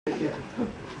here.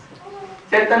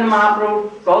 Chaitanya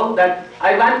Mahaprabhu told that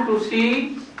I want to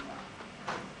see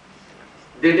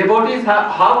the devotees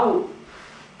how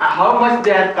much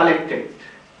they have collected,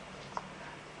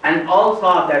 and all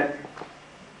saw that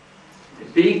the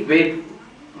big weight,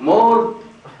 more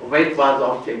weight was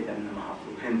of Chaitanya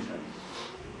Mahaprabhu himself.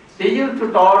 He used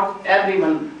to taught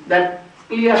everyone that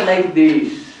clear like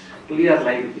this, clear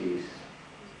like this.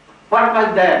 What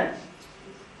was that?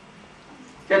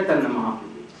 Chaitanya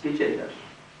Mahaprabhu teaches us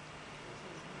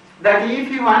that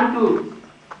if you want to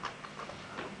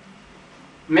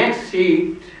make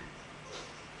seed,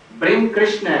 bring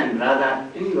Krishna and Radha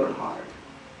in your heart.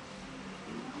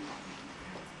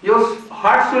 Your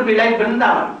heart should be like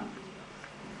Vrindavan.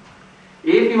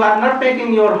 If you are not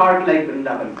making your heart like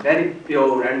Vrindavan, very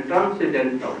pure and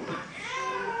transcendental,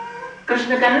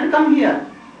 Krishna cannot come here.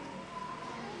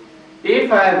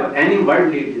 If I have any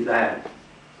worldly desire,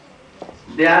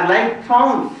 they are like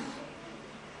thorns.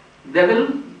 They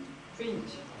will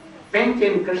pinch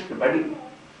in Krishna body.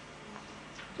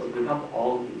 So give up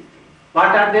all these things.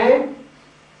 What are they?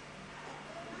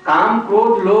 Kam,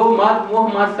 Krodh, Lobh, Mad, Moh,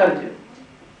 Matsarya.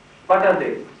 What are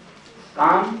they?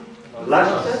 Kam,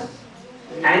 lust,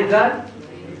 anger,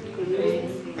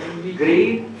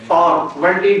 greed for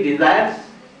worldly desires,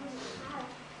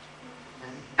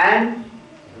 and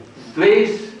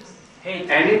dvesh,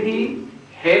 envy,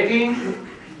 hating,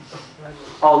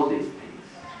 all these things.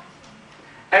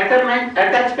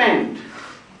 Attachment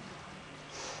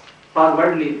for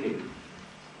worldly things.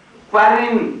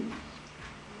 Quarreling,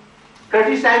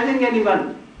 criticizing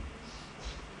anyone.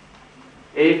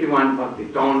 If you want bhakti,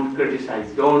 don't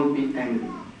criticize, don't be angry.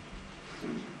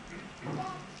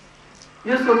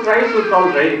 You should try to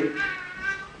tolerate.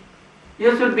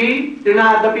 You should be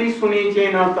Trinadapi Suni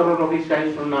Chena Tavarovi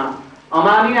Sai Suna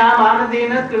Amaniya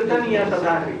Manadena Kirtaniya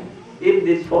Sadari. If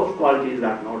these four qualities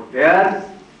are not there,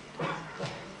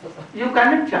 you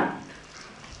cannot chant.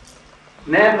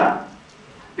 Never.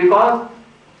 Because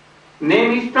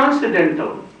name is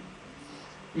transcendental.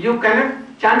 You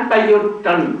cannot chant by your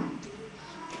tongue.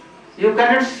 You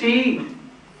cannot see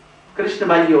Krishna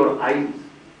by your eyes.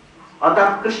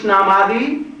 Atak Krishna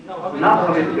Amadi na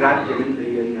bhavet grajya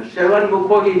indriyena. Sevan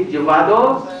mukho hi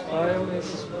jivado.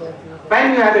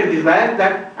 When you have a desire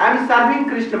that I am serving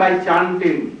Krishna by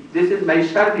chanting, this is my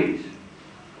service.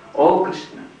 Oh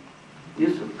Krishna,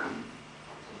 you should come.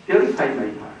 Purify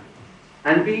my heart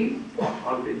and be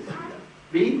always here.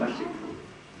 Be merciful.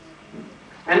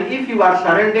 And if you are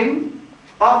surrendering,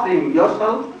 offering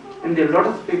yourself in the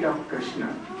lotus feet of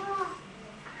Krishna,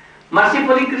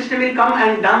 mercifully Krishna will come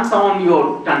and dance on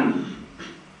your tongue.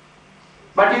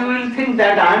 But you will think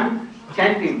that I am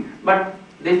chanting. But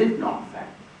this is not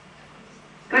fact.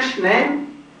 Krishna,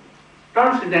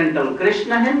 transcendental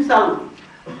Krishna himself,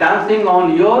 dancing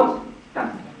on your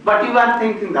tongue. But you are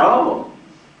thinking, oh,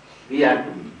 we are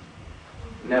doing.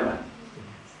 Never.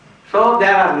 So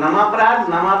there are Namaprad,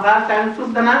 Namabhas and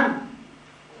Suddhanam.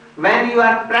 When you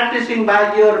are practicing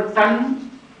by your tongue,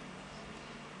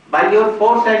 by your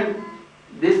force and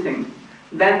this thing,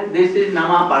 then this is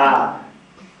Namaparad.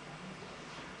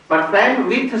 But when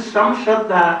with some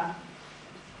Shraddha,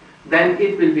 then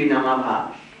it will be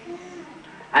Namabhas.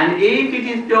 And if it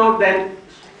is pure, then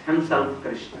himself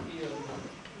Krishna.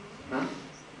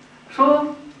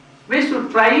 So we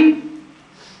should try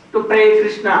to pray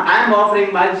Krishna, I am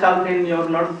offering myself in your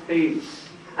lotus feet.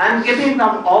 I am giving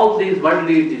up all these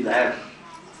worldly desires.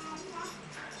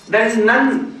 There is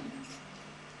none,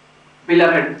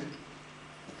 beloved,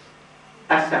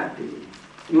 accept you.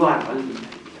 You are only my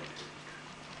beloved.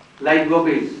 Like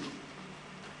gopis.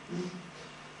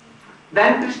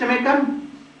 Then Krishna may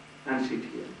come and sit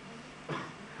here.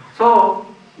 So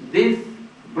these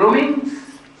broomings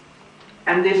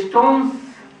and these stones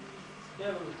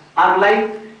are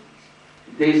like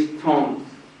these thorns.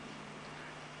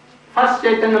 First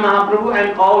Chaitanya Mahaprabhu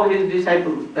and all his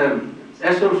disciples,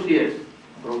 associates,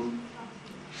 broom.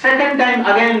 Second time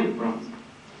again broom.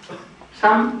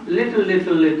 Some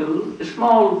little,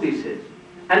 small pieces.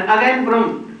 And again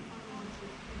broom.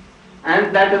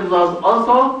 And that was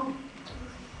also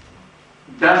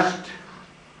dust.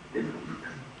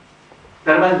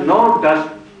 There was no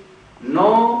dust,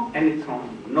 no any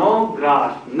thorn, no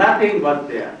grass, nothing was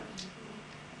there.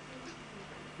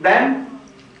 Then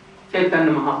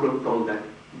Chaitanya Mahaprabhu told that,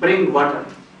 bring water.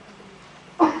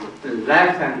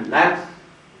 Lakhs and lakhs,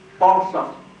 pots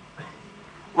of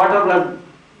water was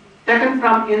taken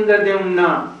from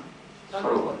Indradevna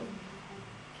Sarovar.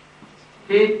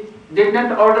 He did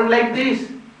not order like this,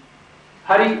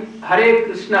 Hare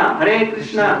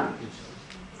Krishna,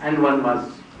 and one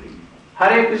was free.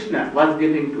 Hare Krishna was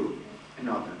giving to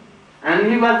another.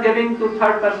 and he was giving to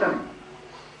third person,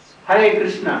 Hare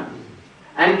Krishna.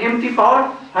 An empty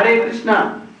pot, Hare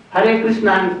Krishna,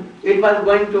 and it was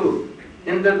going to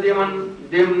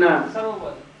Indradimna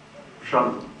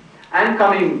Shrub. And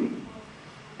coming,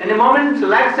 in a moment,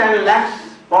 lakhs and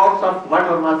lakhs pots of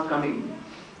water was coming.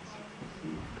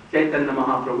 Chaitanya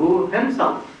Mahaprabhu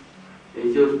himself, he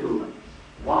used to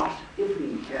wash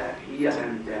everywhere, here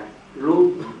and there,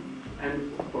 roof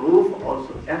and roof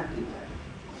also everywhere.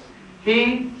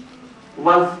 He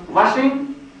was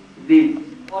washing the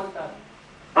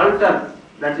altar,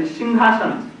 that is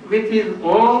Singhasan, with his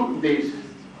own this.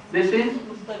 This is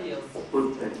Uttariya,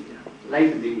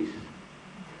 like this.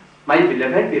 My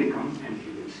beloved will come and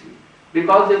he will see.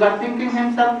 Because they were thinking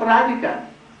himself Radhika.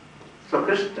 So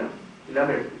Krishna,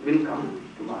 beloved, will come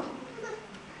tomorrow.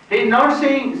 He is not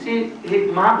saying,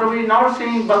 Mahaprabhu is not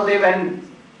saying Baldev and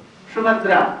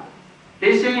Subhadra. He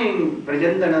is saying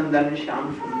Brajendanandan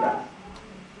Shyam Sundar.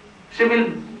 She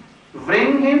will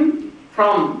bring him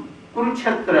from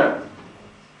Kurukshetra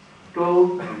to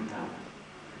Vrindavan.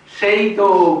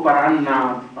 Seito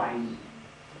Parannath Pai.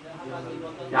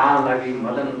 Yalagi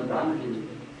Madan.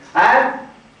 I have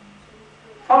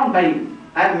found I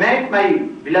have met my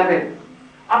beloved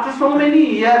after so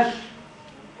many years,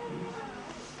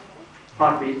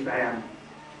 for which I am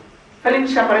feeling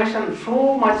separation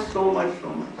so much. So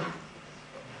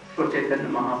Chaitanya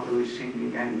Mahaprabhu is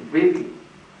singing and weeping.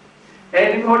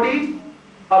 A devotee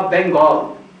of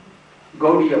Bengal,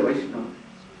 Gaudiya Vaishnava,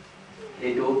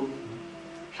 he took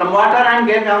some water and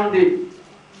gave on the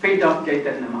feet of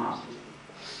Chaitanya Mahaprabhu.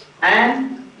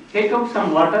 And he took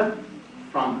some water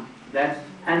from that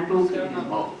and took in his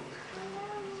mouth.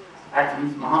 At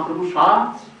once Mahaprabhu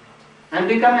saw and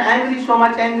became angry, so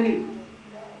much angry.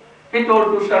 He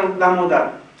told to Swarup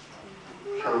Damodar,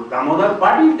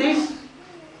 what is this?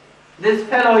 This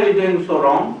fellow is doing so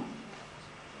wrong.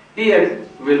 Here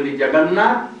will be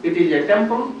Jagannath, it is a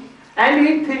temple, and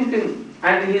he is thinking,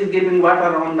 and he is giving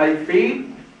water on my feet.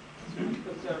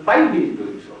 Why he is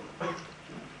doing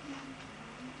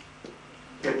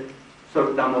so?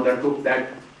 So Damodar took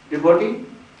that devotee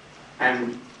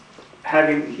and had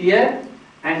him here,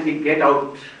 and he get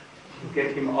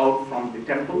him out from the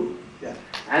temple. Yeah.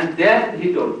 And there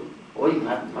he told, oh, you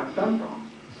have not done wrong.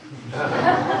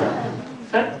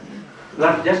 Sir, you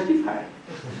are justified.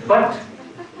 But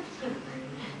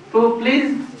to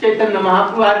please Chaitanya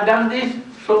Mahaprabhu, I have done this,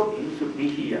 so you should be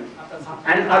here.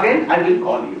 And again I will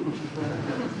call you.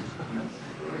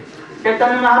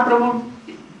 Chaitanya Mahaprabhu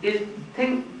is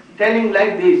telling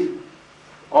like this,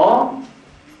 or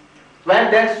where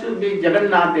there should be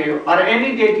Jagannath Dev or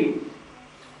any deity,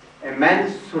 a man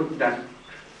should not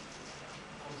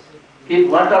give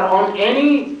water on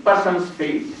any person's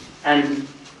feet, and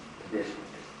this.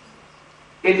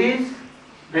 It is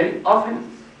very offense.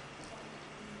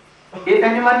 If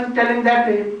anyone telling that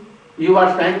you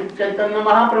are saying Chaitanya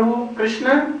Mahaprabhu,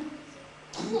 Krishna,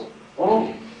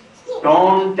 oh,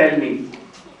 don't tell me.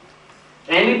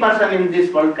 Any person in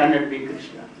this world cannot be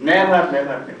Krishna. Never.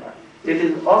 It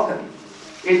is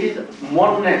offense. It is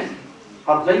monism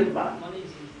of Vaidva.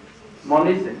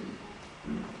 Monism.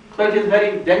 So it is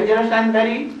very dangerous and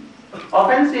very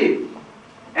offensive.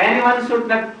 Anyone should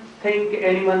not think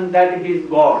anyone that he is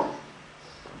God.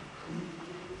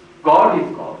 God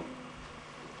is God.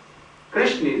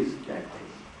 Krishna is that thing.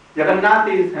 Jagannath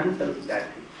is himself that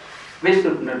thing. We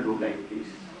should not do like this.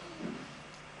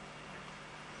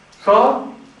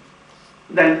 So,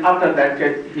 then after that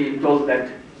he told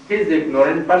that he is an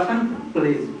ignorant person,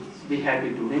 please be happy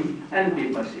to him and be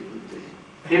merciful to him.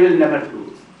 He will never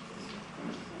do.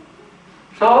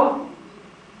 So,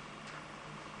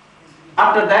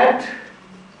 after that,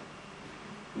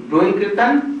 doing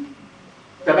kirtan,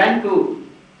 they went to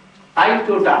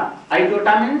Aitota.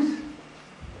 Aitota means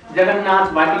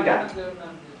Jagannath Vatika.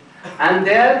 And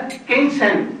there king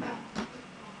sent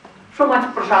so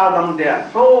much prasadam there,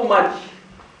 so much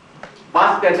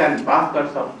baskets and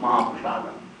baskets of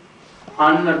Mahaprasadam.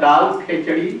 Anna, dal,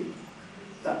 khechadi,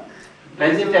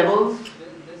 vegetables,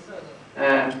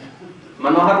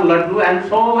 Manohar laddu and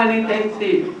so many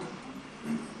things.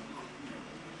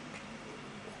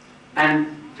 And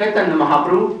Chaitanya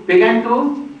Mahaprabhu began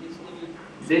to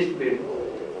distribute.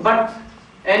 But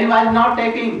anyone is not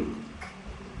taking.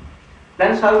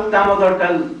 Then Swarup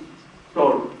Damodar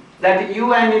told that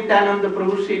you and Nityananda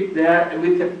Prabhu sit there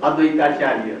with Advaita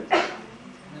Acharya.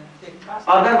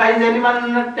 Otherwise anyone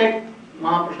will not take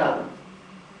Mahaprasadam.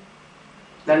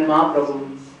 Then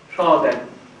Mahaprabhu saw that,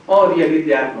 oh really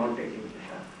they are not taking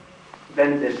Prasadam.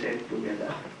 Then they sat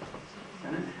together.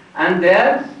 And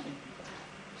there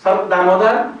Swarup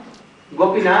Damodar,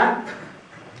 Gopinath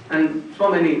and so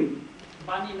many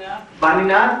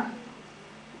Baninath,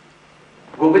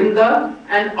 Govinda,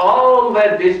 and all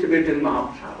were distributed in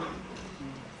Mahaprasad.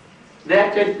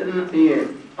 That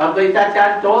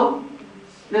Advaitacharya told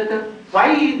that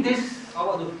why this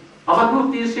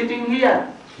Avadhut is sitting here.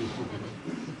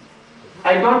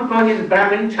 I don't know his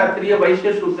Brahmin, Kshatriya,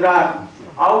 Vaishya, Sudra.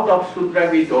 Out of Sudra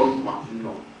we don't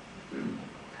know.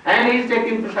 And he is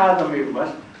taking prasadam with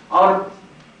us. Or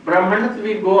Brahmanas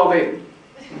will go away.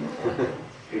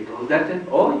 He told that,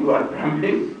 oh, you are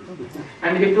Brahmin.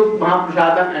 And he took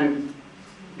Mahaprasadam and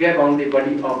gave on the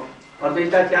body of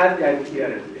Advaitacharya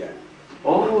here and there.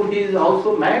 Oh, he is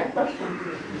also mad person.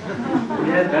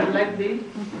 He has done like this.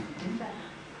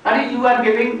 And you are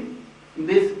giving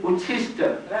this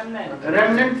uchishta,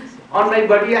 remnant on my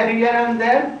body here and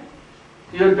there.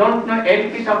 You don't know a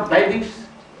bit of Vedic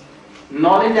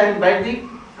knowledge and Vedic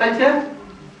culture.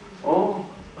 Oh,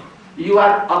 you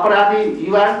are aparadhi,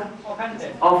 you are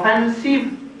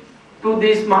offensive to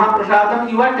this Mahaprasadam.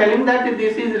 You are telling that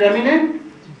this is remnant.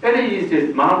 It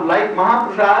is like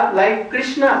Mahaprasad, like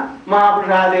Krishna,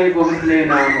 Mahaprasade Govindle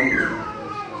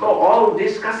Namam. So all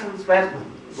discussions were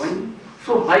going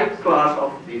so high class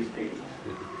of these things.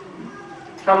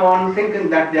 Someone thinking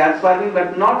that they are swirling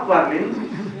but not swirling,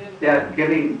 they are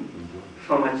giving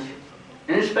so much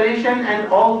inspiration and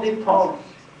all the thoughts.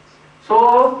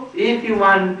 So if you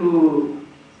want to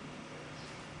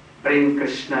bring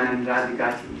Krishna and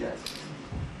Radhika to us,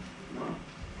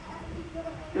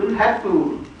 you will have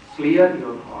to clear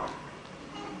your heart.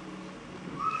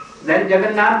 Then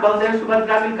Jagannath, Baldev,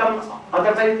 Subhadra will come,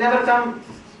 otherwise never come.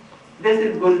 This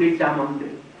is Gundicha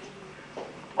Mandir.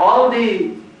 All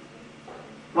the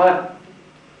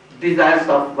desires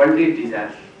of worldly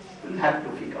desires will have to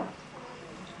become.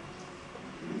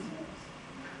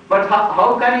 But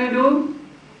how can you do?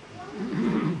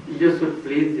 You should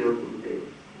please your Gurudev.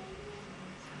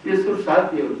 You should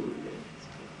serve your Gurudev.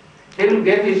 He will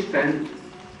give his strength.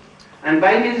 And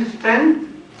by his strength,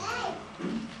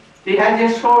 he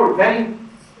has a sword, very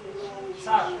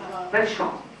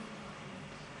sharp.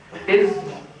 His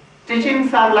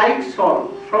teachings are like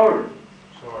sword.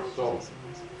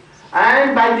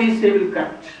 And by this he will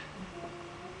cut.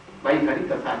 By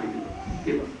Harikatha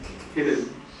he will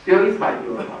purify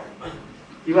your heart.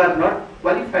 You are not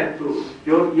qualified to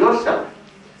yourself.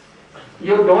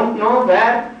 You don't know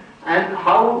where and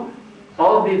how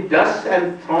all the dust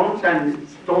and thorns and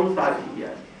stones are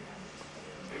here.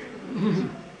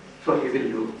 So he will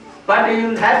do. But you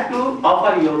will have to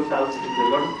offer yourself to the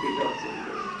Lord feet of Gurudev.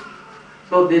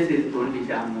 So this is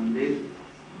Gundicha Mandir.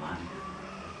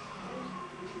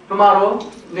 Tomorrow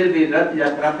will be Rath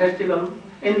Yatra festival.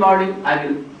 In morning I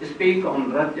will speak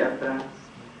on Rath Yatra.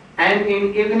 And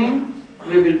in evening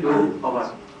we will do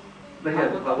our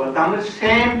Bhagavatam.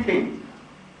 Same thing.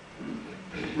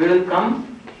 We will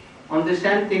come on the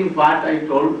same thing what I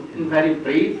told in very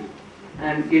brief,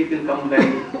 and it will come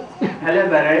very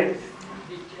elaborate.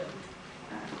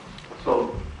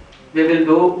 So we will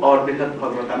do our Brihad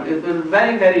Bhagavatam. It will be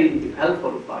very, very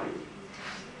helpful for you.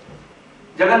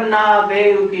 Jagannath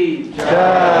Dev ki jai,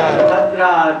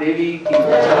 Bhadra Devi ki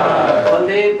jai,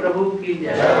 Baldev Prabhu ki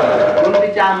jai,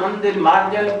 Gundicha Mandir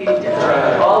Marjal ki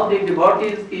jai, all the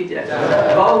devotees ki jai,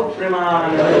 Gau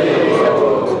Premanand.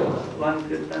 One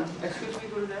Kirtan. Excuse me,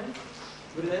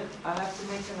 Gurudev, I have to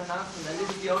make an announcement, and this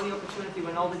is the only opportunity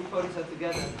when all the devotees are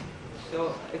together.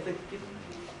 So, if they keep,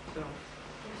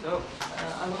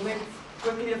 I will make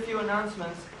quickly a few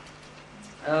announcements.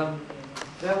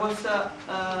 There was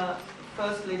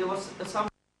firstly there was some.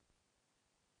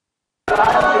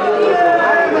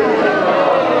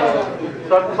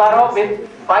 So tomorrow with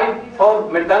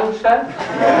 5-4 Mridangshar,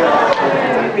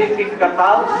 big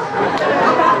Kathals,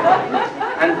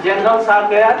 and generals are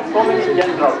there, so many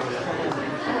generals.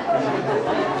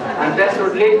 And there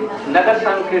should lead Nagar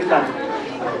Sankirtan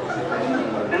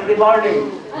in the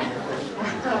morning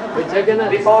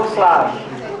before class.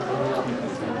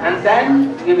 And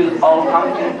then we will all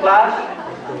come in class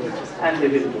and we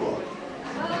will do all.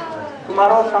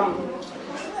 Tomorrow some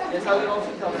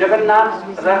Jagannath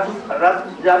Rath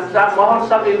Yatra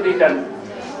Mahotsav will be done.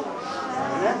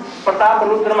 Pratap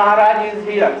Rudra Maharaj is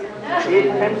here. He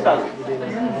is himself.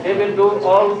 He will do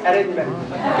all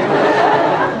arrangements.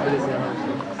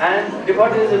 And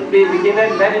devotees will be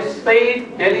given very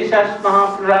sweet, delicious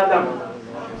Mahaprasadam.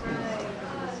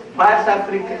 Fire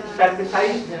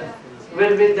sacrifice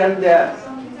will be done there.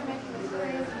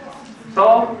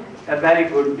 So, a very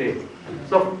good day.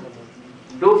 So,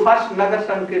 do first Nagar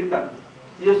Sankirtan.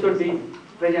 You should be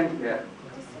present there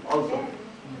also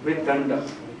with Danda.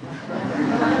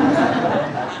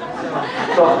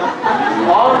 So,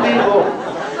 all will go.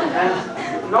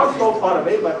 so far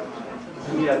away, but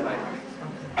nearby.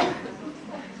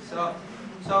 So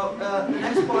the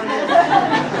next point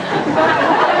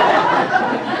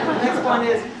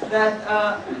is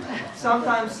that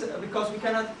sometimes, because we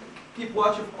cannot keep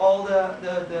watch of all the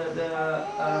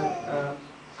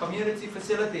community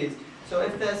facilities, so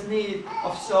if there's need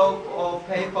of soap or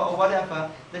paper or whatever,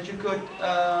 that you could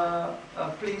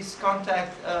please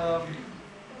contact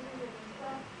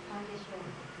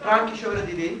Rankishore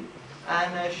Didi,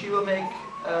 and she will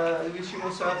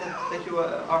serve that you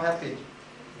are happy.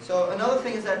 So another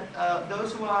thing is that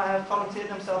those who have volunteered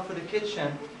themselves for the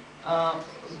kitchen,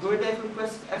 Gurudev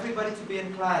requests everybody to be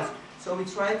in class. So we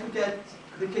try to get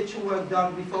the kitchen work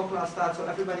done before class starts, so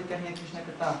everybody can hear Krishna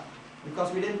Katha.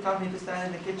 Because we didn't come here to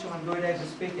stand in the kitchen when Gurudev was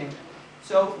speaking.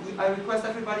 So I request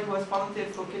everybody who has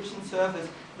volunteered for kitchen service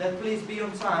that please be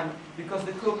on time, because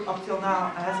the cook up till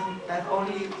now has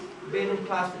only been in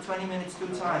class for 20 minutes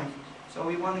 2 times. So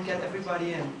we want to get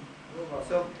everybody in.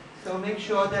 So make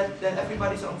sure that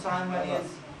everybody's on time when he is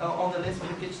on the list for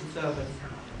the kitchen service.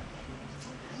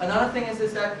 Another thing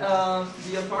is that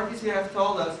the authorities here have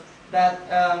told us that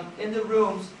in the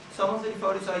rooms, some of the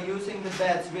devotees are using the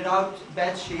beds without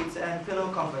bed sheets and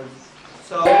pillow covers.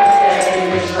 So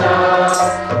Krishna,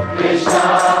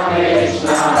 Krishna,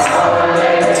 Krishna, Hare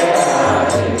Hare,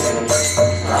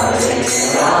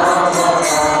 Hare Rama,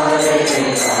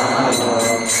 Hare Rama,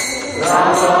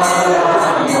 Rama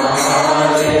Rama,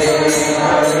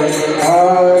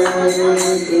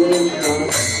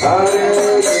 Hare Hare, Hare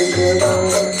Krishna,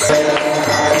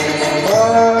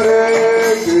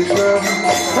 Hare Krishna,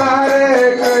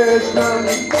 Hare Krishna,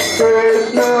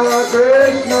 Krishna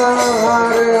Krishna,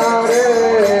 Hare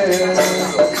Hare,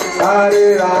 Hare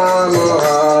Rama,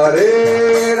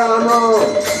 Hare Rama,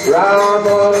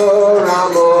 Rama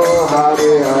Rama,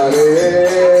 Hare Hare,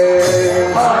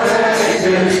 Hare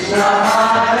Krishna,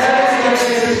 Hare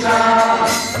Krishna,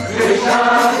 Krishna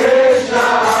Krishna,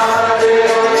 Hare Hare,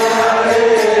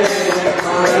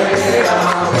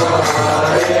 Hare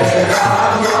Rama, Hare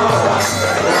Rama,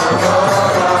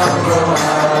 Hare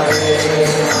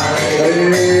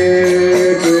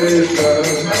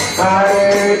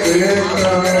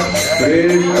Hare, Hare Rama,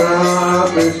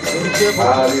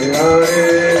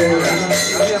 Hare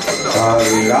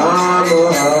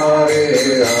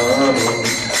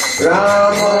Rama,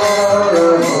 Rama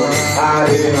Rama,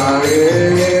 Hare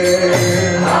Hare,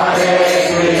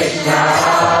 Hare Krishna,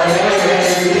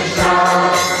 Hare Krishna,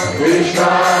 Krishna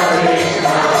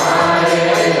Krishna, Hare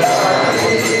Hare,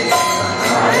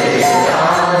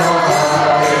 Hare Rama,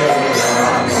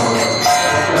 Hare Rama,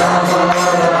 Rama Rama, Hare Hare. Hare Krishna, Krishna Krishna, Hare Hare, Hare Rama, Hare Rama, Rama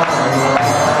Rama, Hare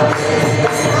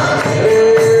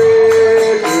Hare,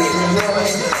 Hare Krishna, Hare Krishna, Krishna Krishna,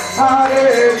 Hare Hare, Hare Rama, Hare Rama, Rama Hare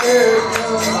Krishna,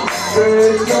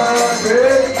 Krishna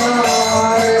Krishna,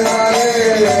 Hare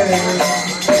Hare,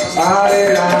 Hare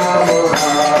Rama,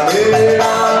 Hare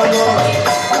Rama,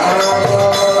 Rama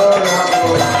Rama,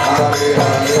 Hare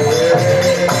Hare,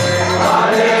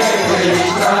 Hare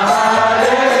Krishna,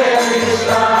 Hare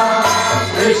Krishna,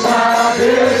 Krishna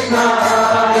Krishna,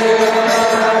 Hare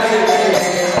Hare,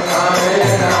 Hare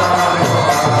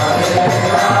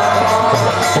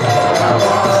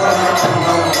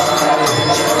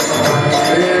Rama, Hare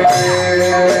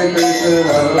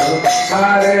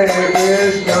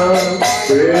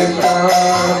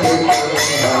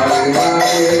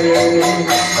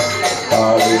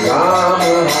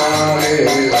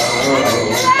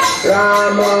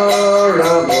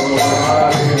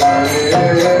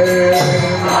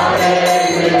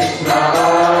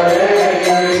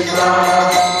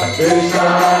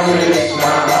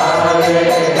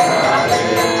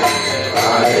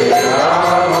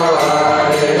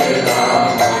Rama,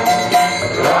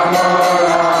 Rama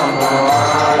Rama,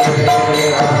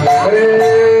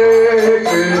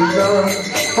 Hare Krishna,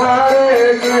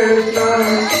 Hare Krishna,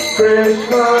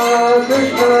 Krishna Krishna,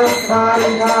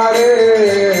 Hare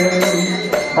Hare,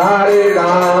 Hare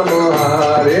Rama,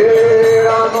 Hare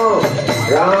Rama,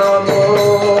 Rama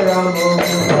Rama,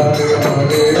 Hare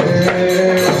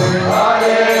Hare,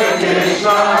 Hare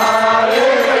Krishna,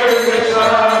 Hare Krishna,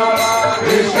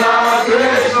 Krishna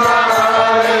Krishna,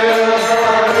 Hare Hare,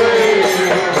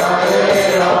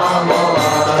 Hare Rama,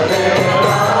 Hare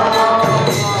Rama,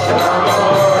 Rama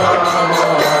Rama,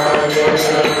 Hare Hare,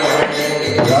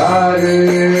 Hare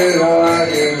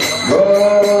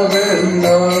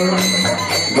Govinda,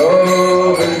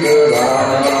 Govinda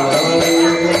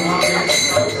Hare,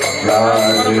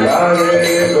 Hare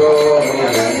Hare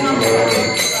Govinda,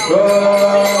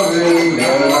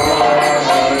 Govinda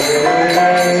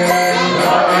Hare,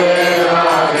 Hare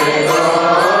Hare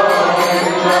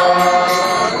Govinda,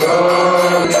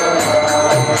 Govinda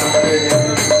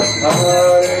Hare,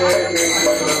 Hare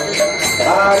Krishna,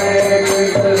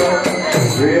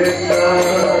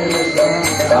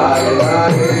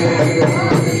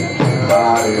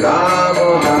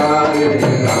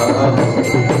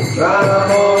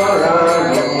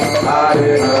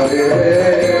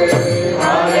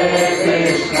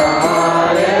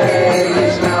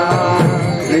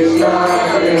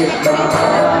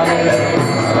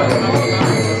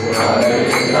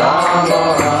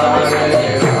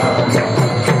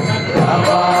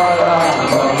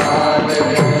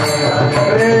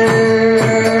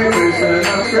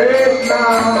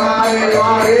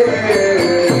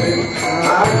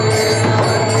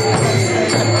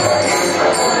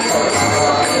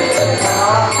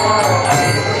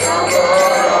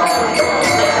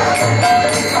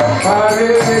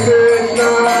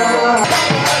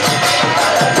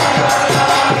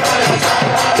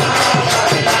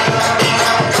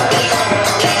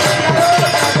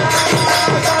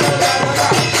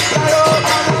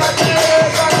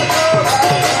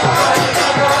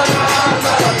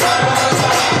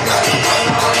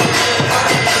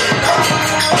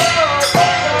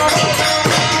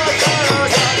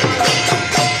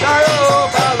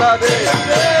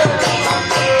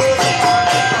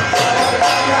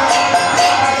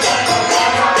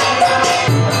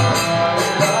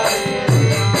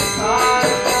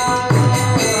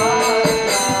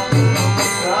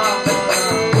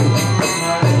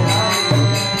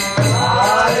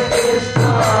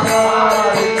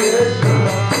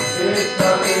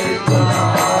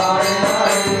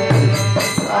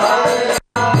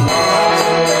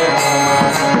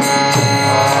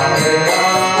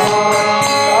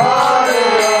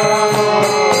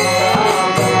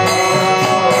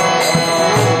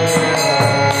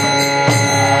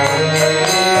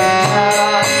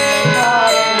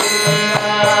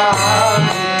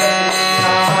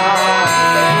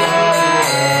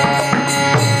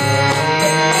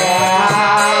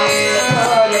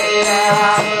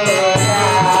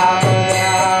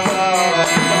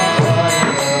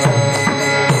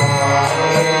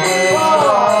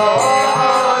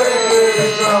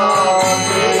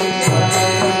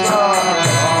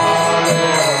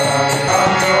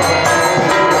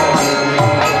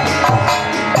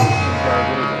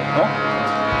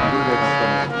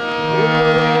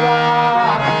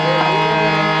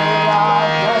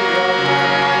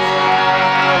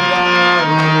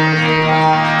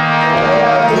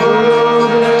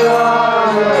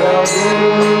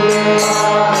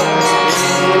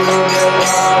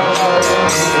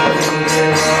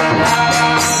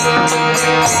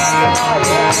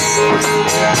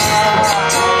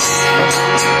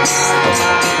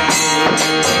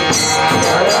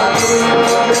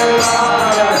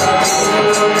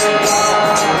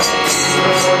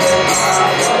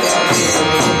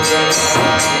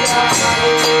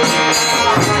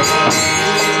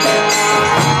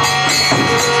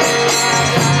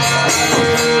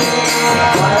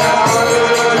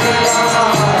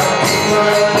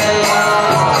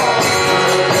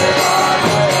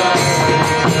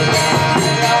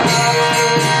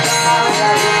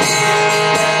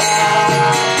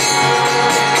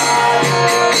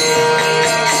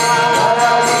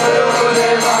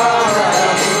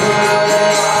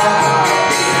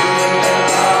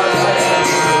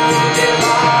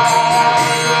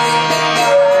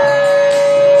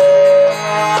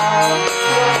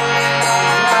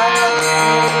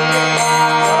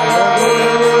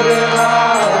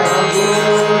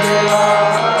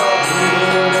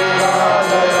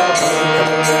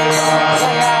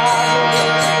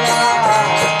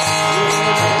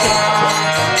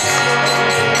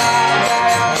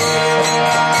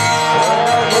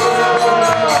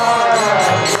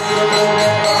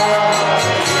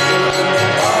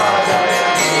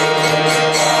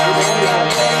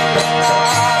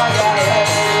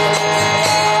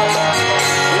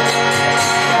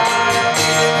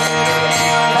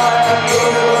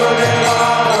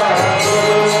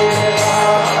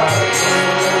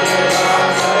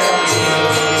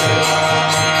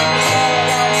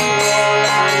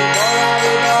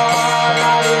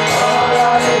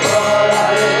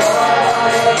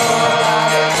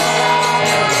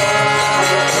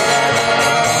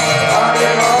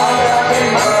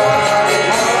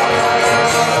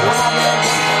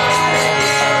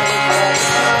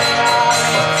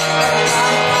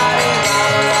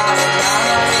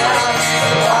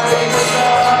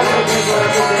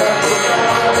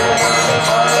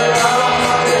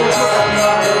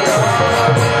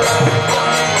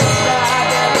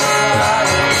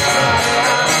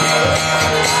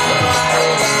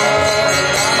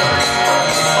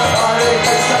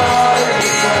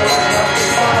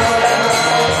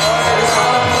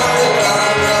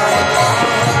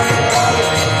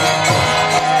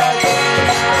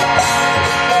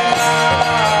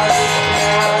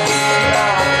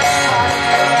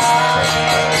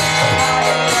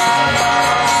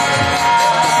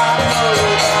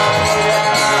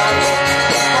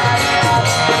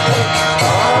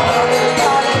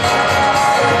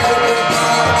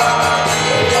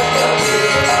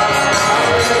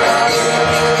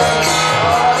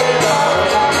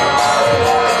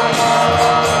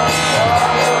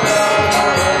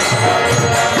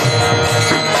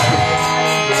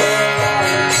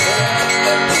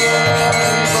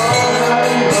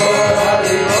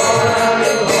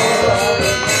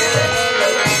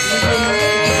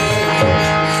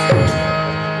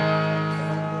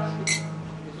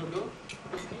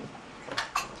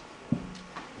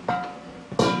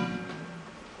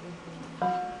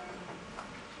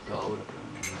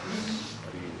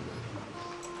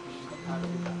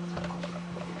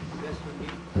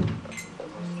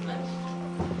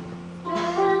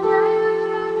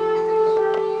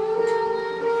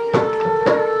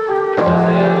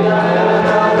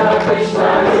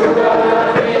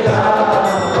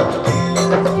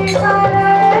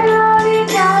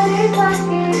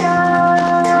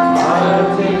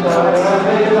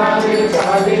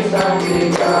 Namaste.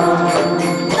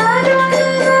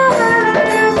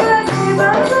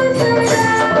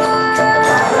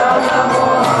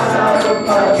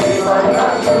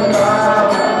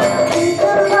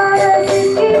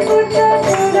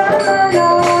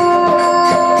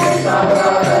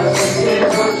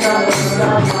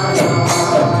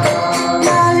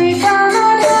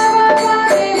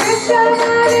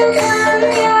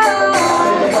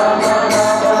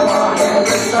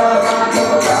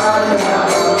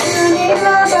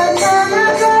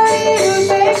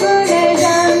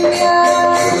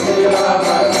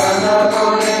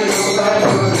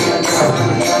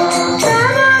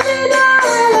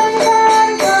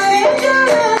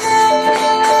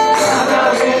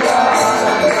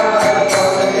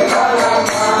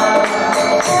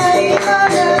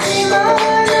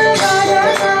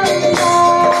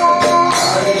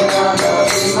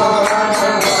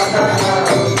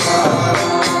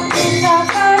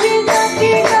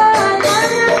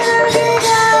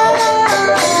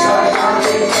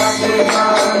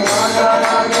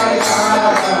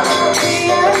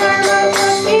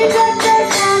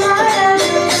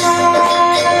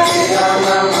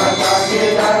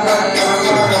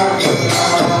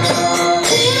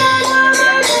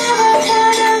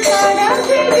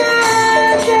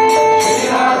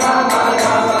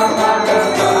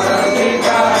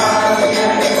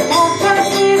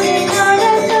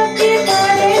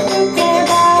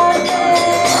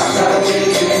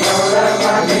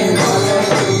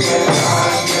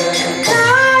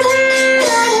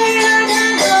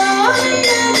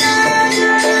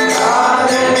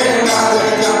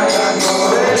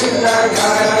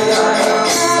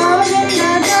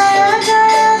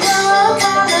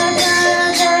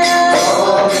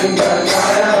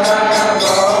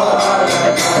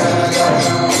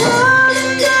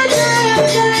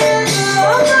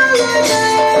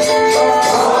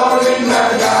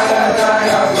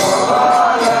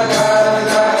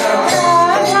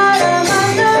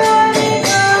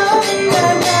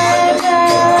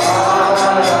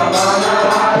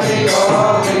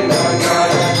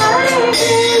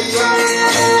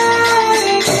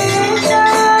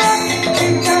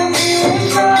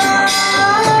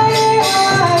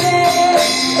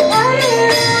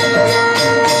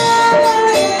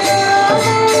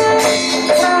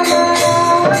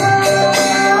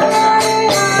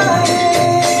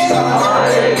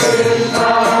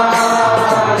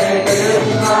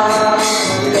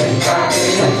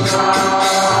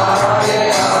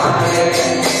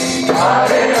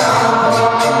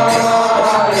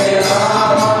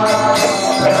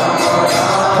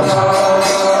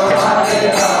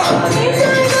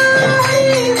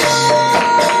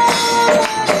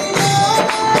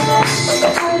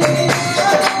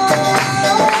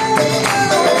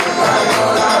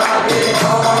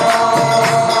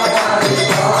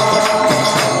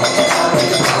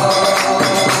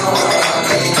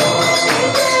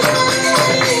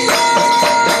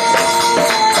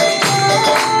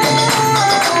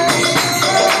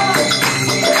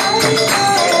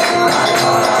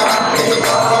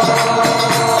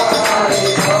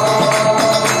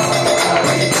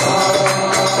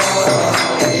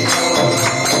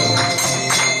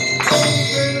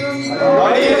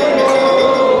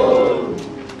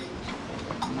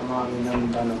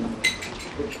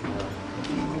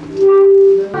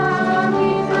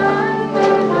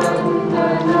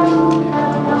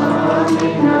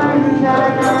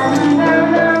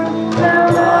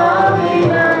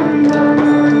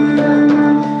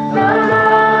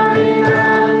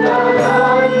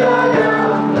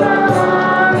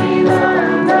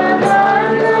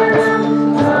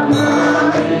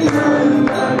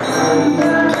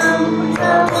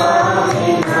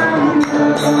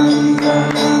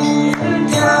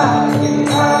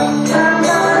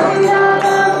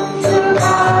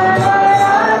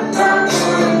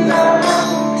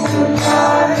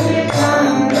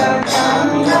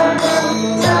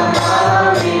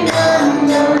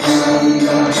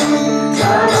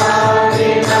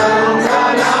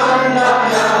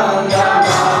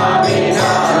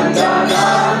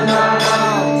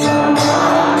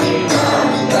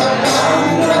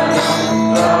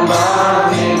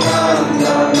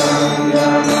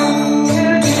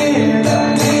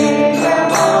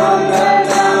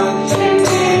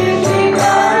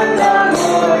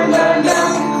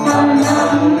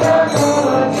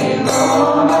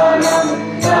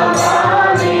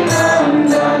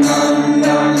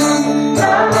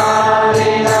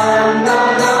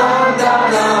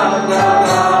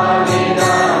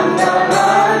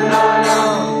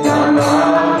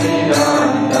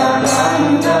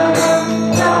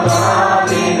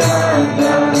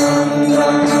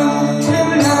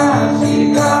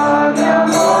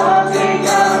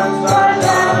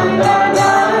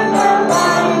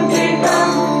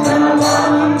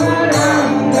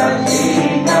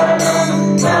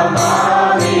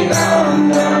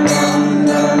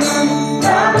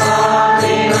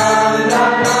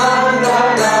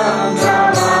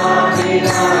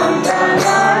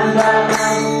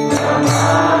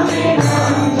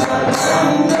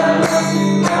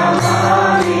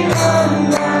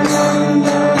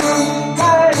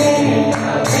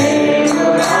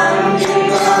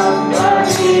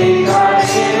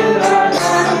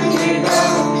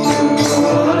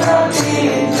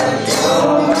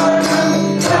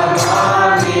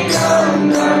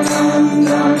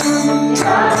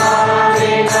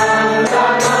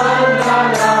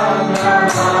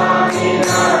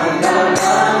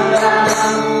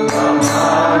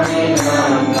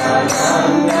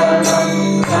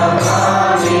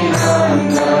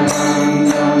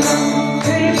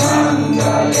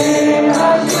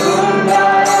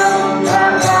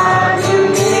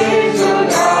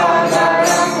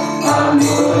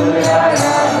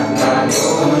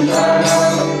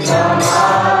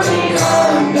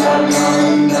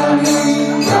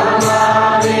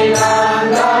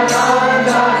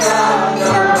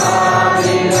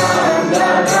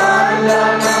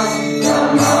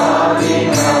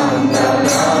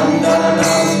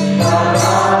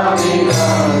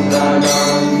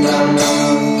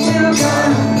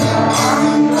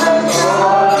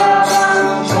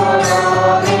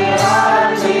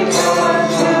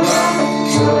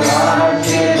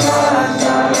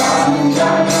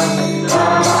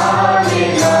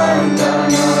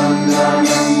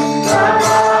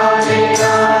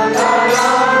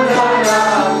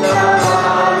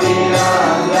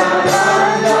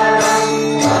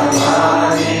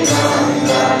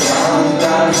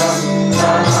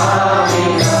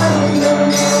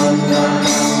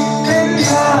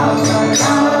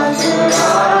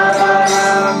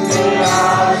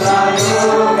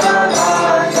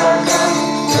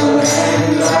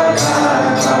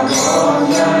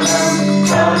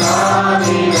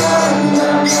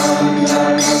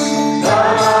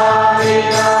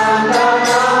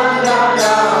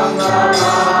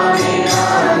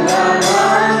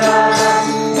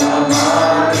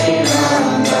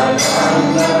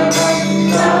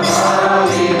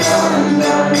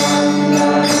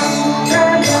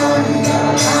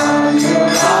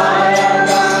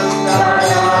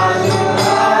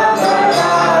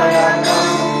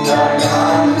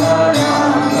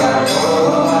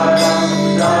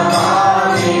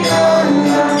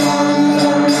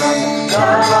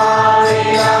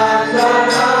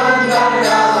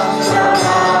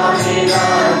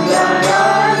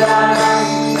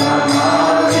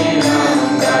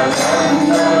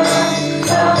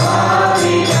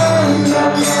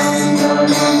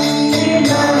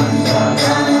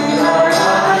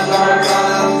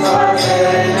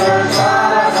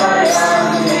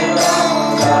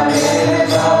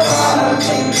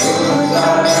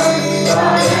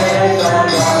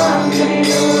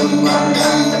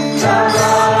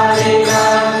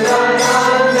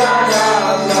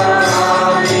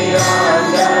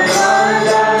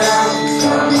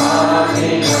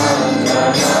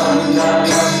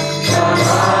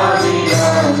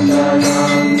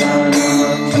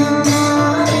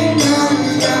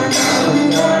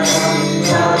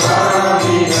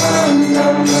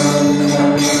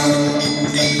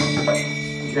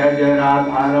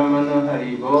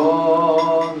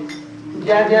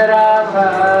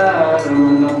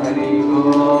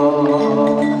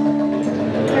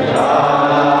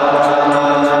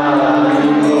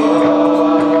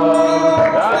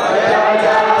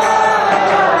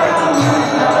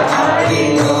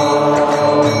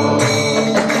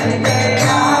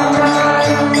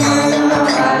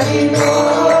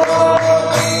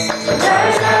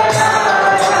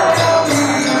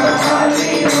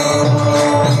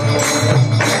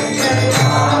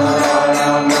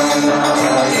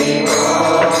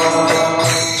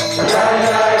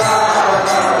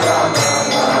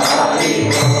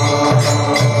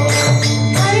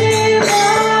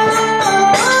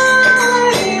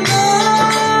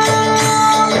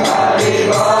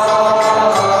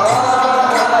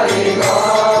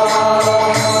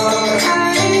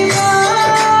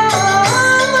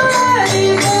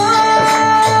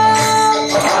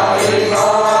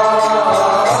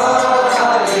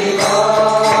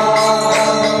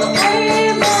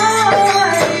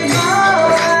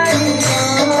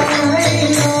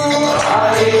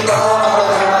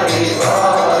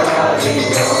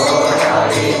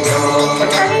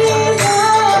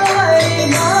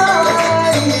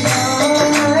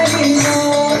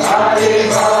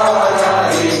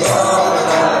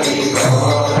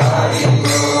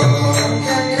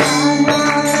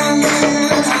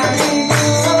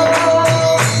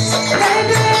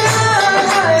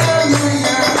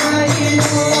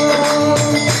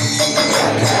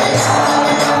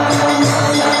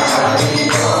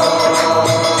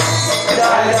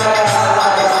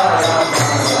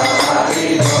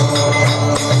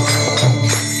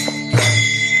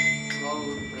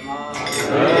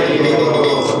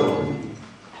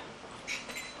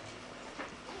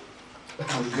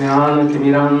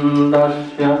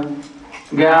 ज्ञानतिमिरन्दस्य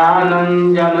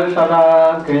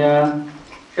ज्ञानञ्जनशलाकया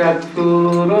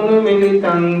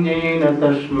चक्षुरुन्मिलितं येन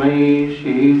तस्मै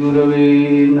श्रीगुरवे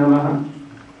नमः।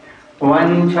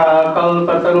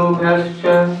 वाञ्छाकल्पतरुभ्यश्च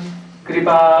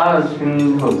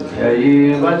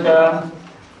कृपासिन्धुभ्यैव च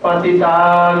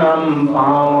पतितानां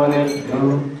पावनेभ्यो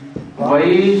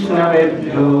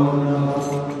वैष्णवेभ्यो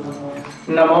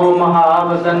नमो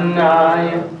महावदन्याय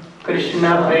कृष्ण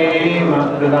प्रेम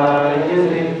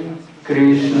प्रदायते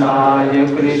कृष्णाय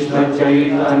कृष्ण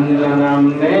चैतन्य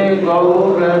नाम्ने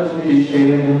गौरद्विषे।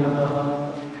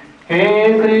 हे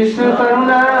कृष्ण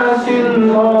करुणा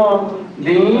सिंधो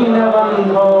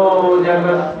दीनबंधो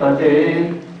जगत्पते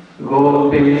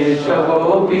गोपेश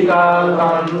गोपिका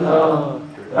कांत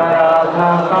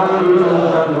राधा कांत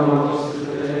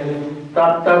नमस्ते।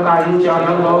 तप्त कांचन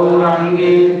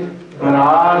गौरांगी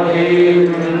राधे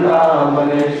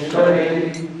वृंदावनेश्वरी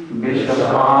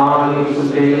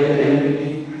विश्वानुसुते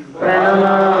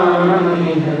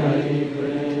प्रणमामि।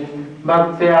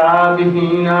 भक्त्या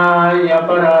विहीनाय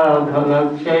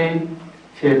अपराधलक्ष्ये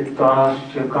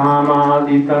छित्त्वाश्च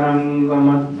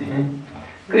कामादितरङ्गमध्ये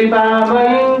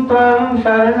कृपामयीं त्वां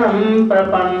शरणं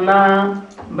प्रपन्ना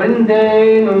वृन्दे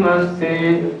नमस्ते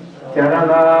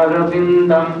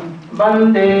चरणारविन्दं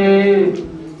वन्दे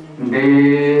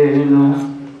देनु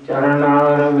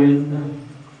चरणारविन्दम्।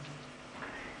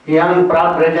 यं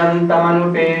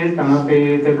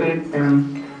प्राप्रजन्तमनुपेतमपेतकृत्यं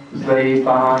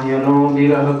द्वैपायनो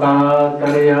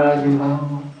विरहकातरया जिहाव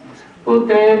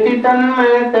पुत्रेति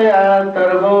तन्मयतया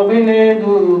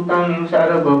तर्वोऽभिनेदूतं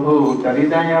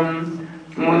सर्वभूतहृदयं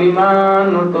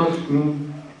मुनिमानुतोऽस्मि।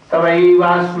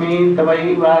 तवैवास्मि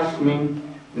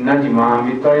न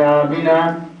जिमामि त्वया विना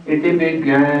iti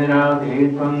vijnana radhe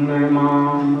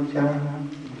tvam cha.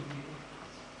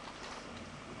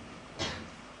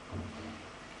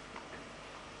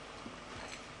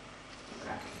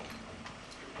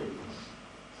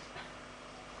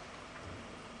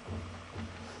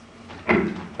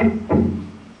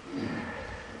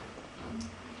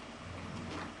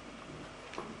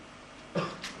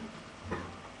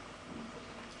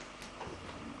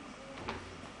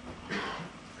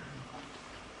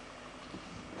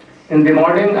 In the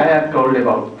morning I have told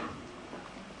about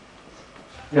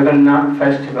Jagannath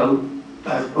festival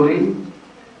at Puri.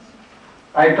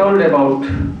 I told about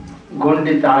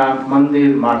Gundita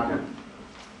Mandir Marjan.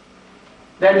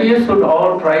 That you should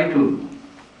all try to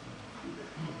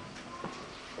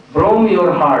broom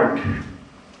your heart,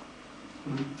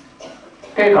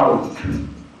 take out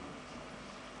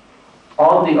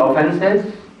all the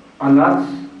offenses,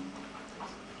 anarthas,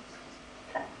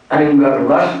 anger,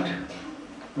 lust,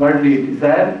 worldly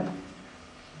desire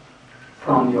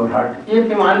from your heart. If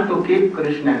you want to keep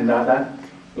Krishna and Radha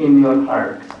in your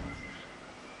heart.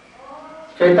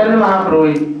 Chaitanya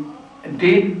Mahaprabhu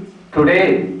did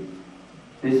today,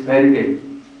 this very day,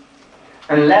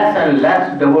 and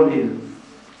lakhs devotees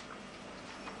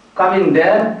coming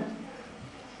there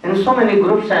in so many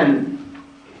groups and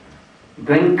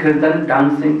doing kirtan,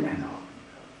 dancing and all.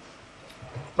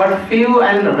 But few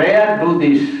and rare do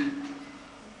this.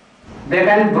 They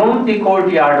can broom the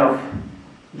courtyard of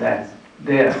that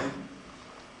there,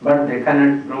 but they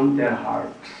cannot broom their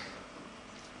hearts.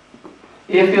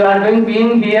 If you are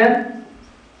being here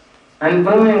and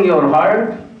brooming your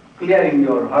heart, clearing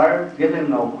your heart,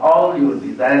 giving up all your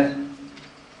desires,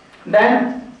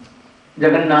 then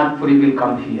Jagannath Puri will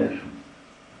come here.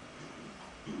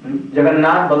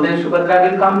 Jagannath, Baldev,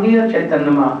 Subhadra will come here, Chaitanya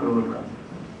Mahaprabhu will come.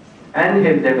 And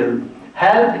here they will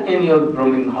help in your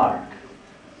brooming heart.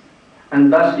 And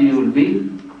thus you will be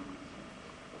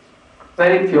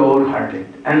very pure-hearted.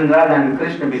 And Radha and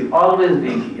Krishna will always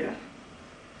be here.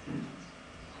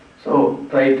 So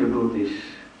try to do this.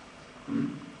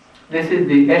 This is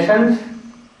the essence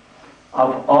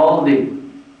of all the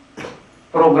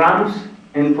programs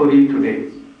in Puri today.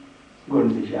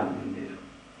 Gundisha Mandir.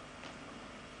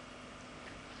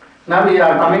 Now we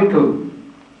are coming to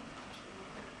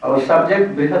our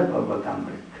subject, Brihad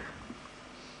Bhagavatamrita.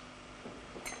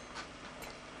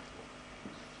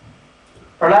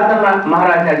 Prahlada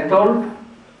Maharaj has told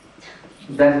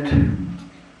that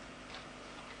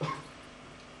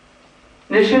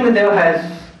Nrsimhadev has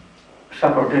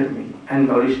supported me and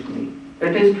nourished me.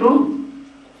 It is true.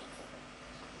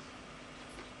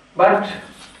 But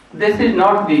this is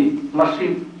not the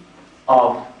mercy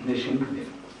of Nrsimhadev.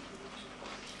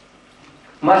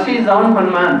 Mercy is on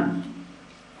Hanuman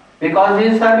because he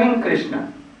is serving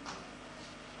Krishna.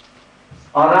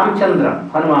 Or Ramchandra,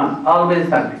 Hanuman, always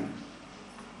serving.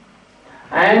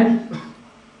 And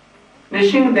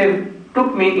Nrsimhadev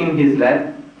took me in his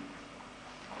lap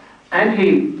and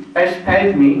he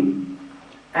pacified me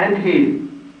and he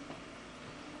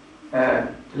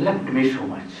loved me so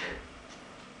much.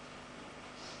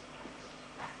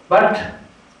 But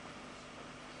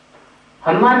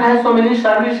Hanuman has so many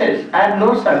services. I have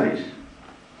no service.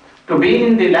 To be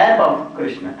in the lap of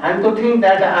Krishna and to think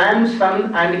that I am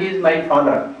son and he is my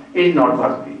father is not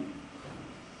worthy.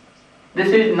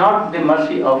 This is not the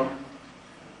mercy of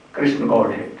Krishna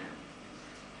Godhead.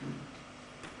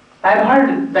 I have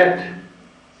heard that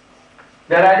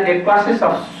there are a classes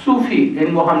of Sufi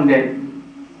in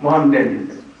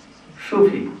Mohammedanism.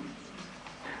 Sufi.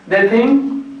 They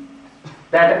think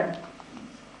that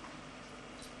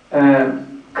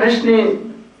Krishna,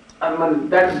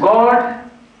 that God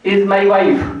is my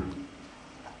wife.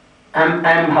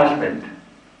 I am husband.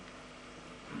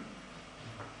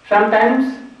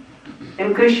 Sometimes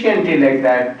in Christianity like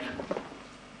that,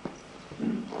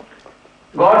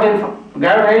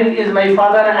 Godhead is my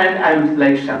father and I am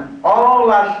like son.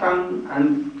 All are son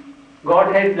and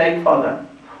Godhead like father.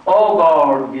 Oh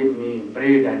God, give me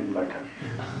bread and butter.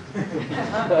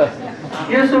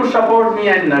 You should support me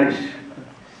and nourish.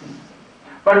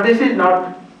 But this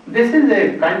is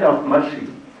a kind of mercy.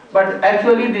 But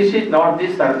actually this is not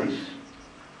the service,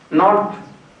 not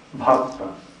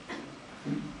bhakta.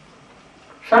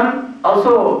 Some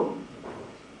also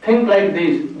think like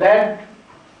this, that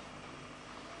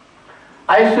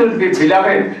I should be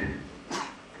beloved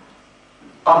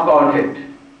of Godhead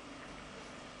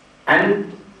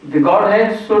and the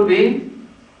Godhead should be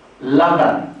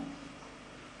lover.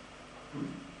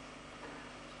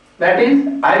 That is,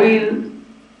 I will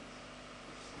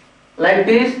like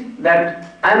this,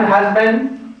 that I am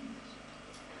husband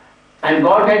and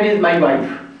Godhead is my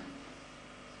wife.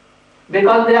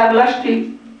 Because they are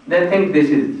lusty, they think this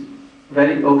is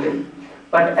very okay.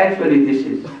 But actually this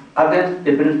is against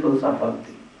the principles of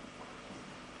bhakti.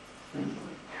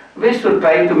 We should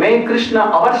try to make Krishna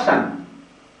our son,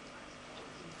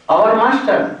 our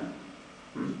master.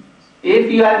 If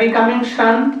you are becoming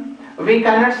son, we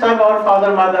cannot serve our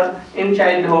father, mother in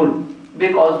childhood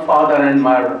because father and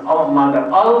mother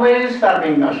always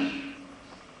serving us.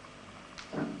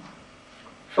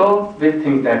 So we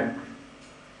think that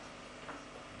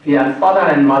we are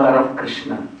father and mother of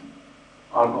Krishna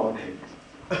or Godhead.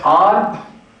 Or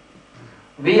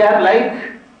we are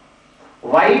like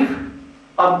wife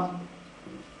of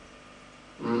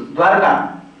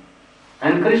Dwarka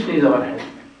and Krishna is our husband.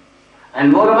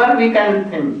 And moreover we can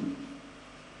think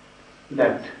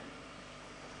that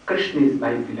Krishna is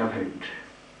my beloved.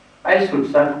 I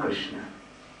should serve Krishna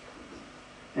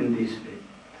in this way.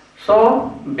 So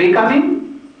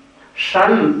becoming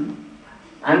son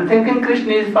and thinking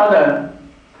Krishna is father,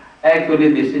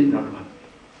 actually this is not bhakti.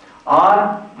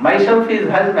 Or myself is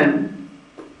husband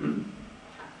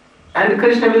and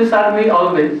Krishna will serve me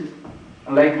always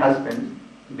like husband,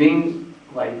 being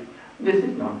wife. This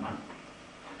is not bhakti.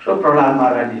 So Prahlad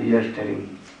Maharaj is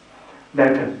telling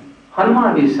that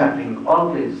Hanuman is serving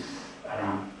always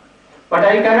around, but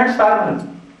I cannot serve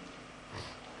him.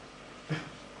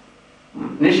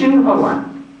 Nishinga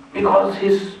Bhagavan, because he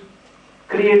is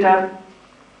creator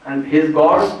and he is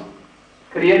God,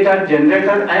 creator,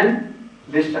 generator and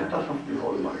destructor of the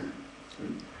whole world.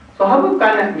 So how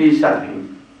can we serve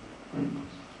him?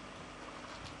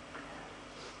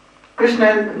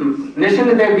 Krishna,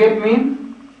 Nishinga, they gave me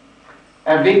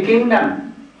a big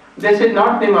kingdom. This is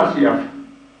not the mercy of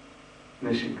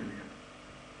Nishinga.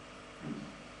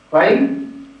 Why?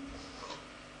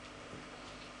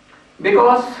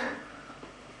 Because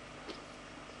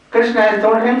Krishna has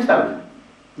told himself,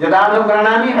 Jadanu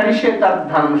Granami Harishe Tat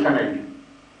Dhanam Shanai.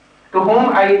 To whom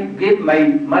I give my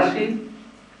mercy,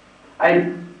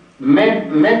 I make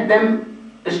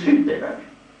them street beggar.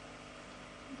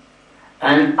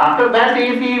 And after that,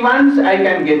 if he wants, I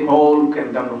can give whole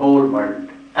kingdom, whole world,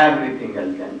 everything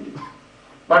else can give.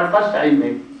 But first I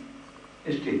make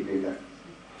street beggar.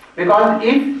 Because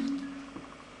if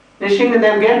Nishinga,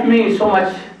 they get me so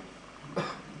much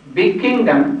big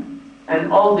kingdom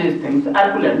and all these things,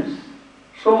 opulence,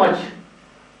 so much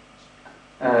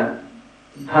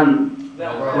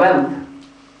wealth.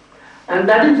 And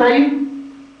that is why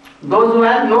those who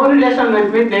have no relation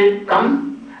with me, they come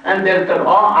and they tell,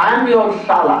 oh, I am your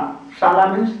Shala.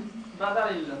 Shala means?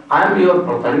 I am your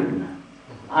brother-in-law.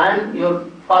 I am your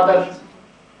father's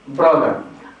brother.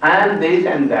 I am this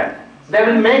and that. They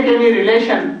will make any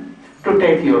relation to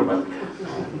take your wealth.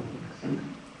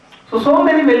 So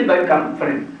many will become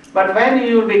friends. But when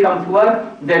you become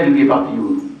poor, they will give up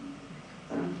you.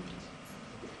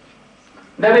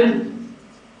 They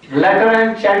will letter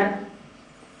and chat,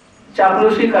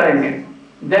 chapalusi karenge.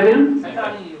 They will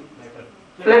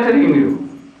flattering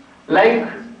you. Like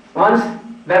once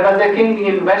there was a king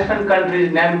in Western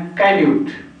countries named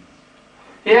Canute.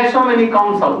 He had so many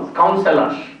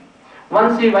counselors.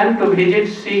 Once he went to visit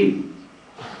sea.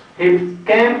 He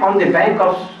came on the bank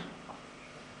of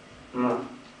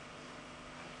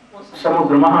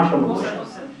Samudra, Mahasamudra.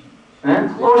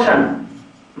 Ocean.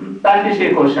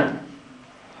 Pacific Ocean.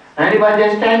 And he was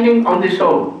just standing on the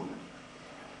shore.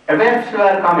 Waves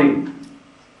were coming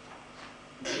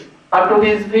up to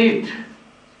his feet.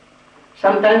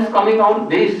 Sometimes coming on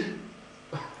this.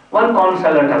 One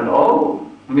counselor told,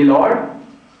 oh, my lord,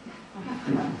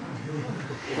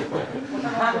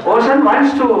 ocean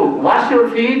wants to wash your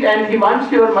feet and he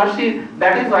wants your mercy.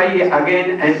 That is why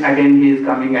again and again he is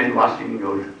coming and washing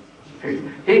your feet.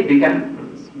 He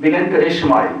began to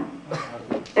smile.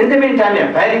 In the meantime,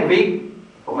 a very big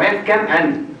wave came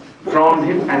and thrown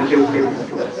him and killed him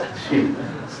to sea.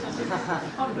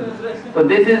 So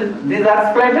these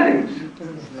are flatterings.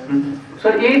 So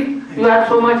if you have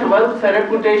so much wealth,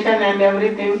 reputation and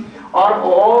everything, or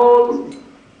all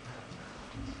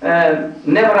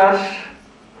neighbors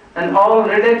and all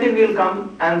relatives will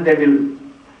come and they will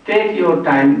take your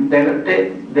time, they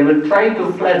will try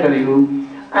to flatter you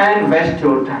and waste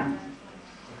your time.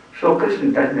 So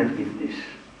Krishna does not give this.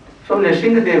 So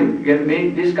Nishingadev gave me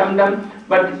this kingdom,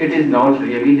 but it is not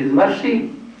really his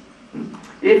mercy.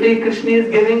 If Krishna is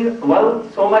giving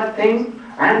wealth, so much thing,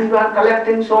 and you are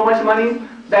collecting so much money,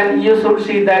 then you should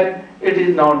see that it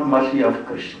is not mercy of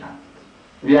Krishna.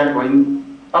 We are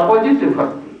going opposite to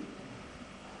bhakti.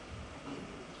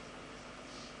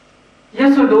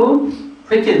 You should do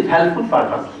which is helpful for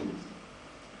bhakti,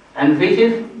 and which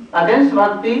is against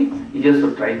bhakti, you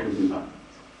should try to give up.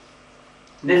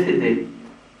 This is the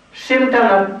symptom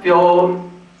of pure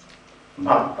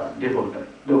bhakta,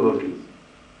 devotee.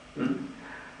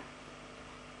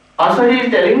 Also he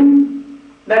is telling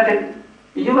that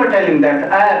you were telling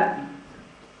that I have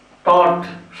taught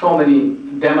so many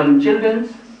demon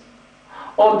children.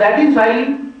 Oh, that is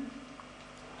why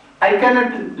I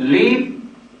cannot leave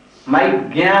my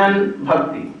Gyan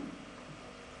Bhakti.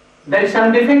 There is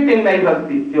some defect in my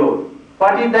Bhakti, pure.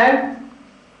 What is that?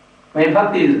 My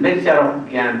Bhakti is mixture of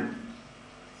Gyan.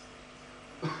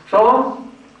 So,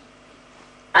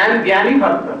 I am Gyani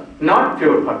Bhakta, not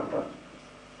pure Bhakta.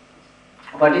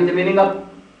 What is the meaning of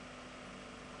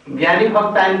Gyani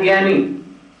Bhakta and Gyani?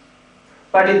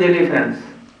 What is the difference?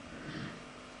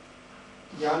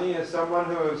 Jnani is someone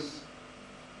whose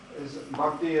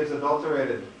bhakti is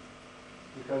adulterated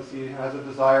because he has a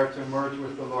desire to merge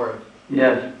with the Lord.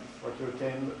 Yes. Or to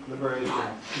attain liberation.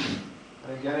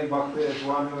 And Jnani Bhakti is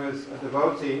one who is a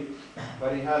devotee,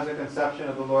 but he has a conception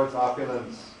of the Lord's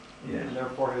opulence. Yes. And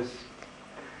therefore his...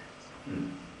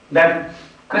 That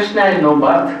Krishna is no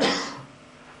birth,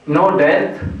 no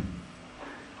death.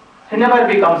 He never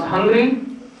becomes hungry,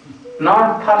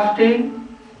 not thirsty.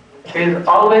 He is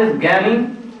always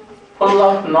Gyani, full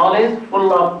of knowledge,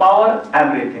 full of power,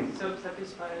 everything.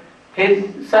 Self-satisfied. He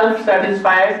is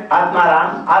self-satisfied,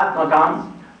 Atmaram,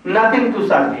 Atmakam, nothing to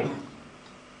serve him.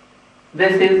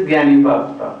 This is Gyani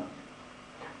Bhakta.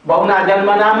 Bhavna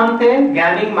Jalmanamante,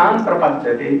 Gyani Man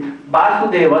Prapadyate,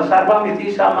 Vasudeva Sarvam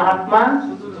Iti Sa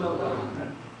Mahatma.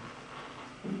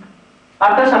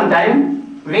 After some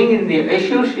time, being in the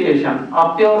association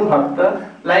of pure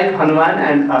Bhakta, like Hanuman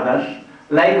and others,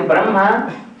 like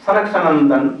Brahma,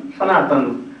 Sanaksanandan,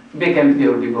 Sanatan became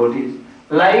pure devotees.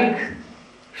 Like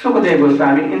Sukadeva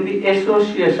Goswami, in the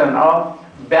association of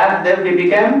Vyasdev, they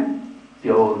became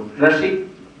pure Rasik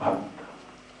Bhakta.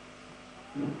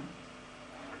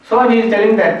 So he is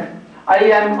telling that I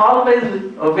am always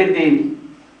with the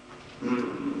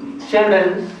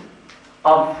children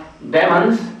of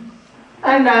demons,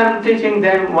 and I am teaching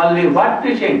them only what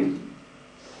teaching.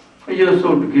 You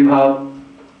should give up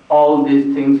all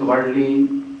these things, worldly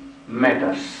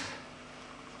matters.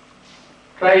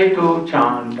 Try to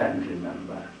chant and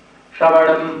remember.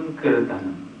 Shravadam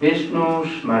Kirtanam, Vishnu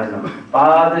Smaranam,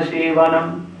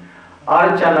 Padasevanam,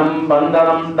 Archanam,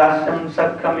 Bandanam, Dasyam,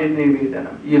 Sakham,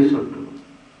 Nivedanam. You should do.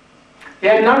 He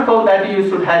had not told that you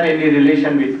should have any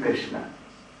relation with Krishna.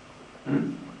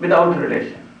 Without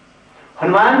relation.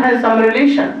 Hanuman has some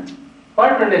relation.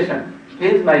 What relation? He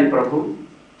is my Prabhu.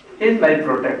 He is my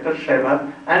protector,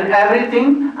 Seva, and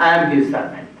everything I am his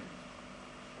servant.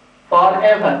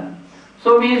 Forever.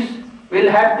 So we will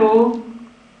have to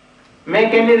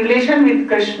make any relation with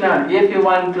Krishna if you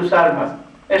want to serve her,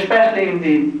 especially in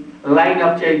the line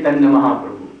of Chaitanya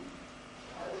Mahaprabhu.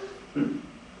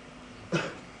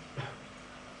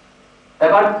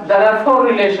 But there are four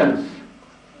relations.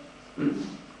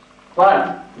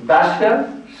 What?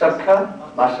 Dasya,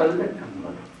 Sakha, Vasalya, and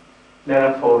Madhu. There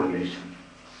are four relations.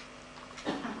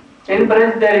 In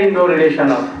Braj there is no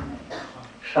relation of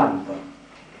Shanta.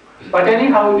 But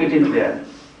anyhow it is there.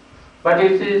 But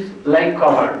it is like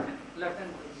covered.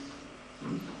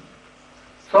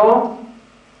 So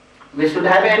we should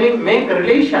have make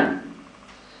relation.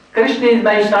 Krishna is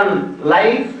my son,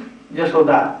 like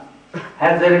Jashoda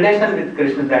has a relation with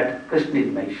Krishna, that Krishna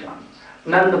is my son.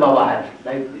 Nanda Baba has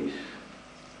like this.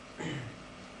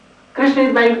 Krishna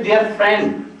is my dear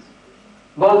friend,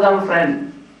 bosom friend.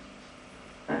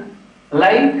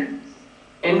 Like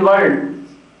in world,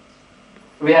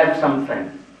 we have some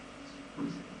friend.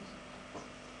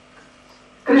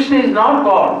 Krishna is not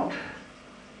God.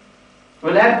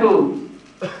 We'll have to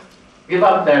give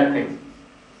up that thing.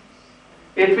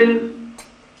 It will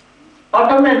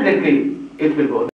automatically, it will go.